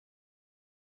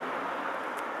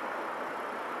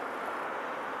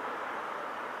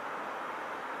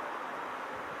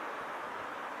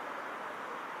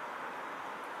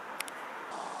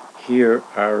Here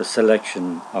are a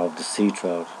selection of the sea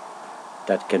trout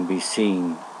that can be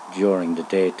seen during the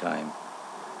daytime,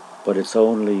 but it's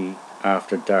only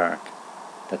after dark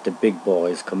that the big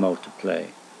boys come out to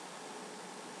play.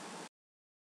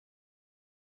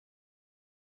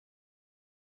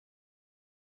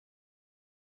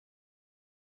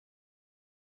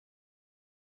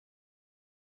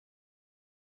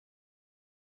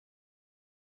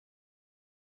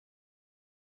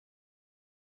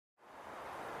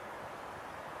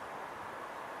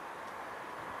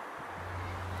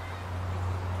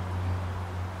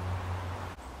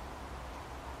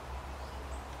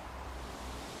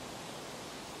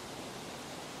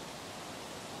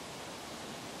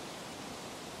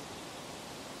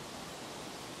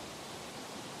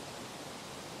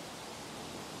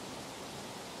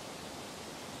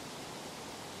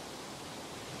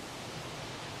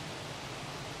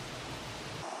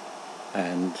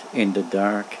 And in the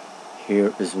dark,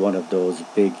 here is one of those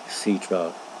big sea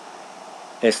trout,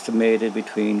 estimated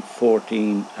between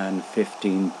 14 and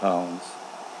 15 pounds,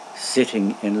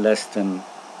 sitting in less than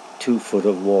 2 foot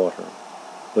of water,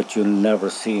 but you'll never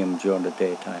see him during the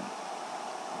daytime.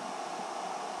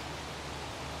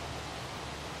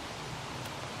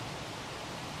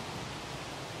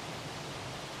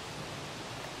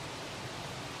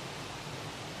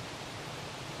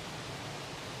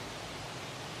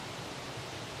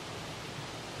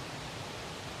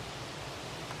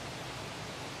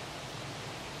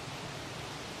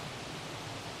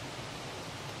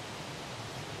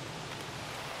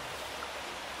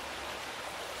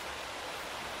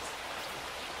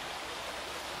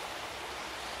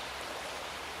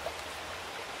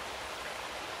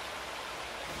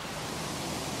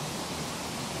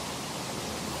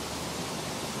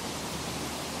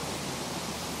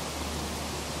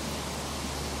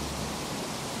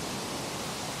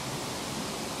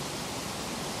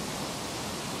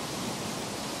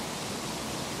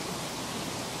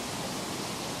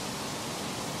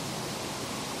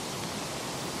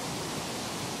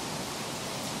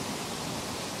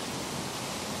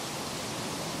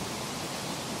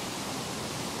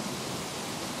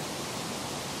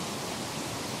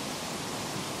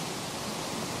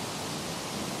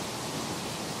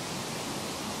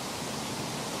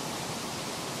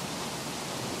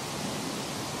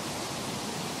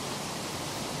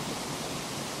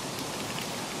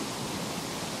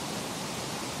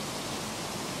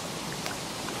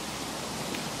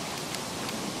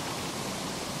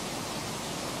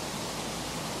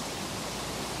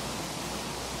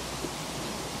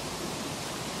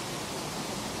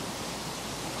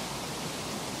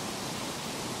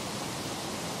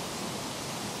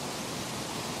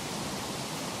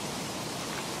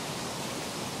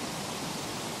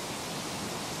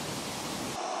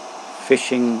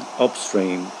 Fishing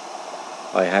upstream,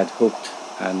 I had hooked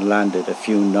and landed a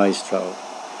few nice trout,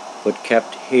 but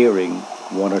kept hearing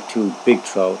one or two big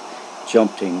trout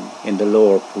jumping in the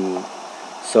lower pool,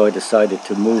 so I decided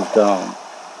to move down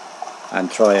and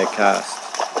try a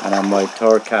cast, and on my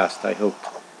third cast I hooked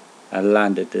and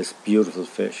landed this beautiful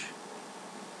fish.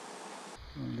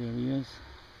 And there he is.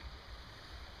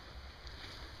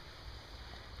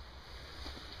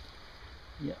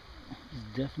 Yeah,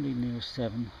 he's definitely near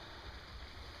 7.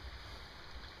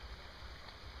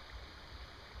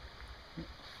 Yeah,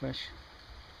 fresh.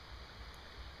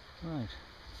 Right.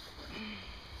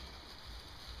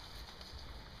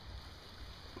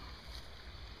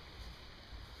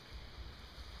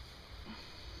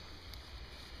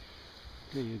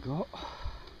 There you go.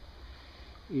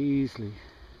 Easily.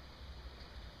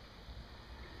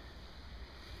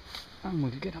 And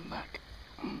we'll get him back.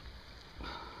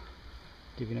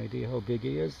 Give you an idea how big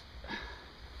he is.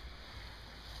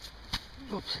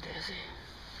 Oops, daisy.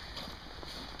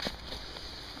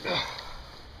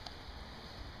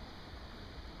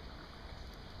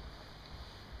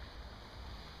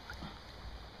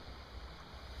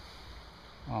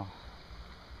 Oh.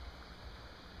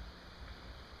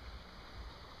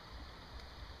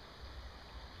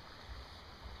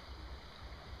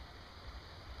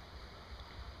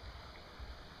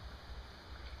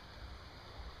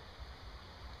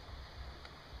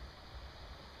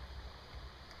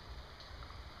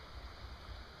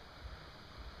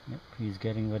 Yep, he's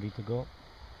getting ready to go.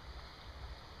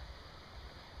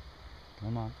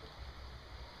 Come on.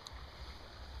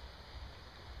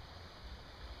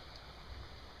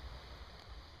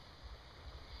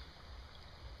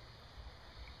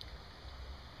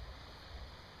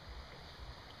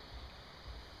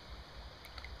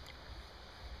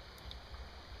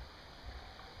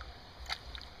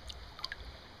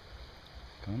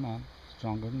 Come on,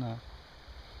 stronger than that.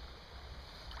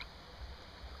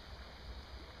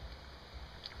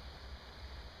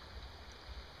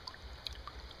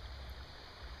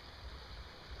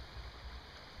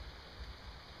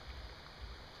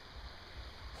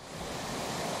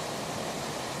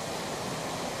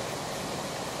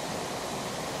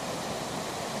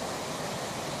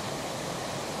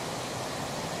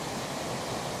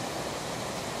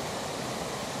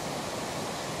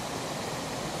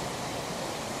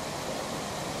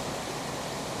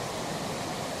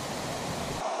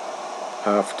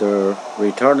 After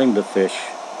returning the fish,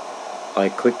 I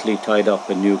quickly tied up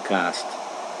a new cast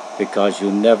because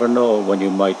you never know when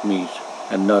you might meet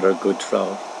another good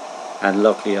trout, and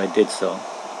luckily I did so.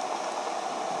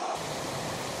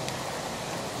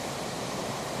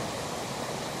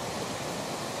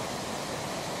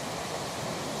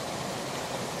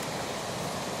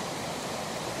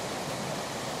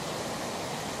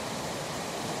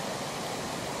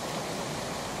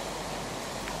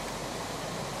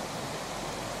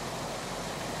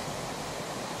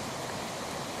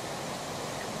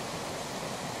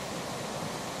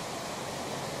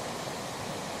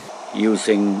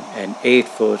 Using an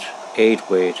 8-foot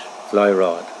 8-weight fly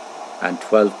rod and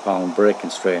 12-pound break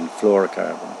and strain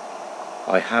fluorocarbon,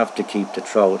 I have to keep the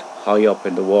trout high up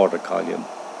in the water column,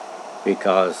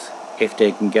 because if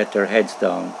they can get their heads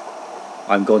down,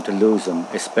 I'm going to lose them,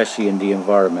 especially in the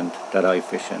environment that I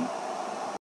fish in.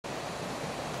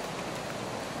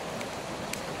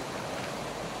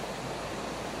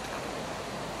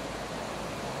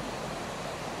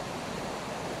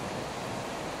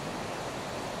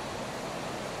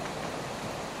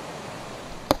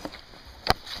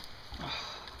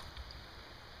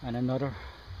 And another.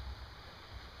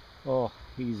 Oh,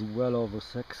 he's well over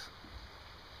 6.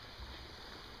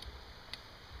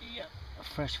 Yeah, a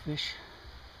fresh fish.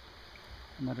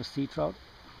 Another sea trout.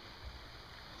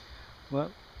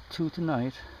 Well, 2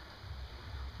 tonight,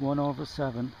 1 over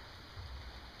 7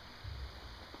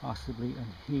 possibly,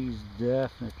 and he's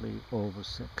definitely over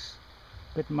 6.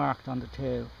 Bit marked on the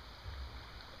tail,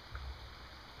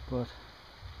 but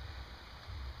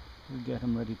we'll get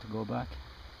him ready to go back.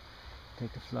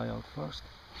 Take the fly out first.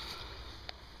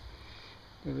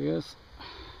 There he is.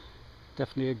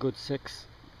 Definitely a good 6.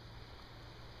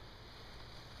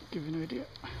 Give you an idea.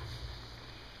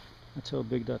 That's how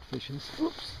big that fish is.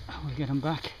 Oops. We'll get him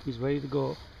back. He's ready to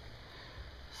go.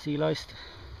 Sea laced.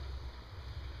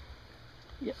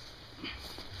 Yep.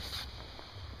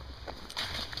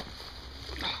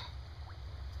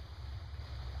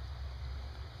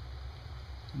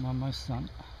 Come on, my son.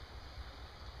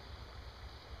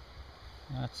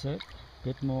 That's it.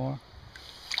 Bit more.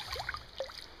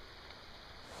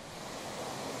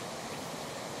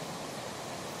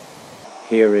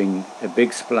 Hearing a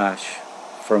big splash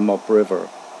from upriver,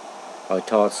 I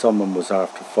thought someone was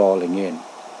after falling in,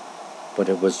 but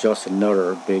it was just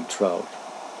another big trout.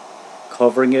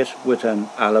 Covering it with an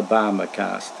Alabama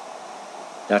cast.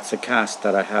 That's a cast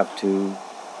that I have to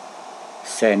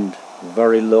send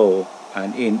very low,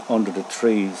 and in under the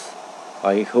trees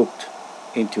I hooked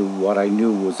into what I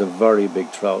knew was a very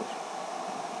big trout.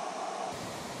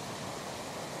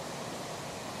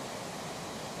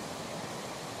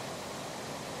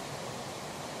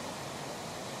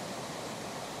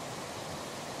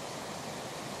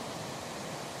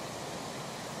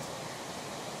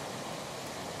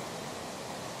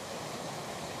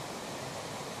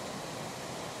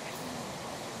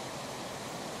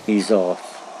 He's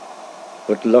off,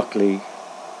 but luckily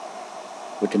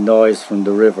with the noise from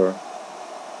the river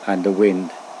and the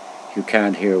wind, you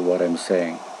can't hear what I'm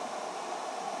saying.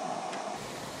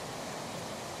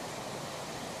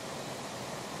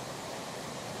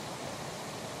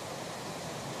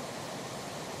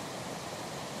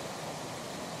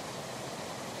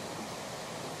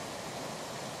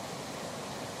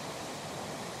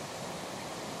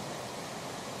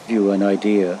 To give you an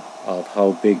idea of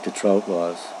how big the trout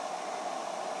was,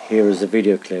 here is a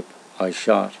video clip I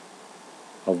shot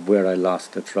of where I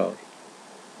lost the trout.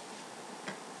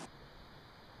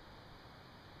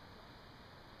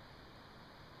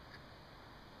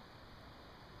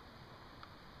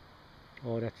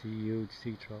 Oh, that's a huge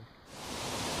sea trout.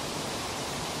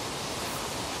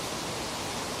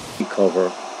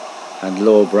 Cover and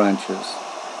low branches.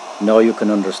 Now you can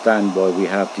understand why we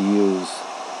have to use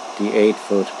the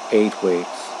 8-foot 8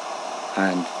 weights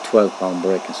and 12-pound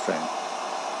break and strain.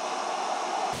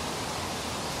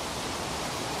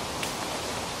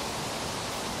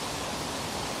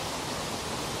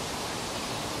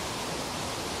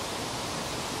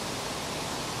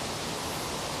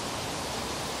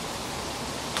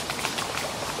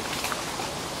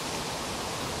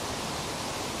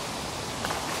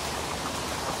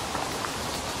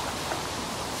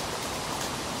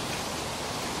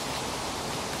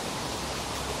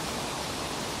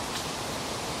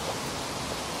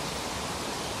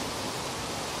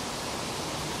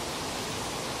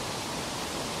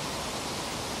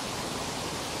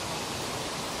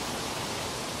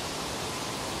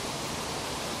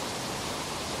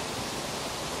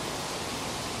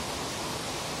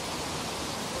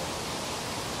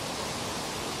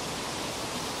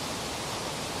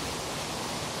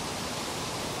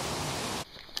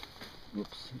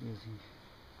 Oops, easy.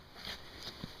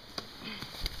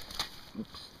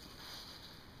 Oops.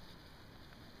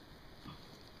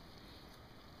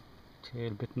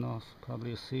 Tail bitten off,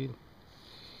 probably a seal.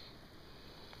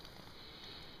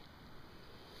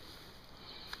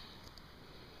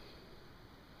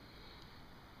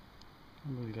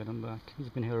 And we'll get him back. He's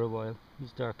been here a while.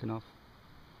 He's dark enough.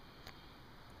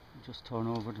 Just turn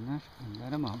over the net and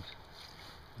let him out.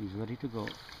 He's ready to go.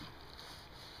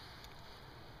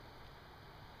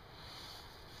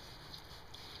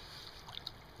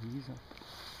 He's up.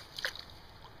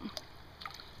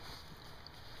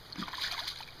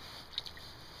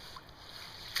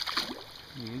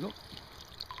 There you go.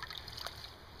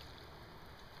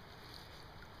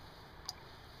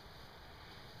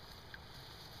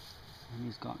 And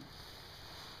he's gone.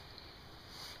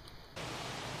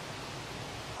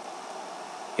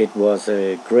 It was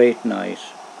a great night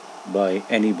by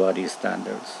anybody's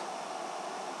standards,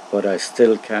 but I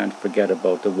still can't forget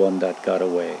about the one that got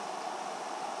away.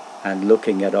 And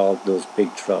looking at all those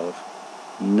big trout,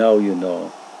 now you know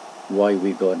why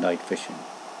we go night fishing.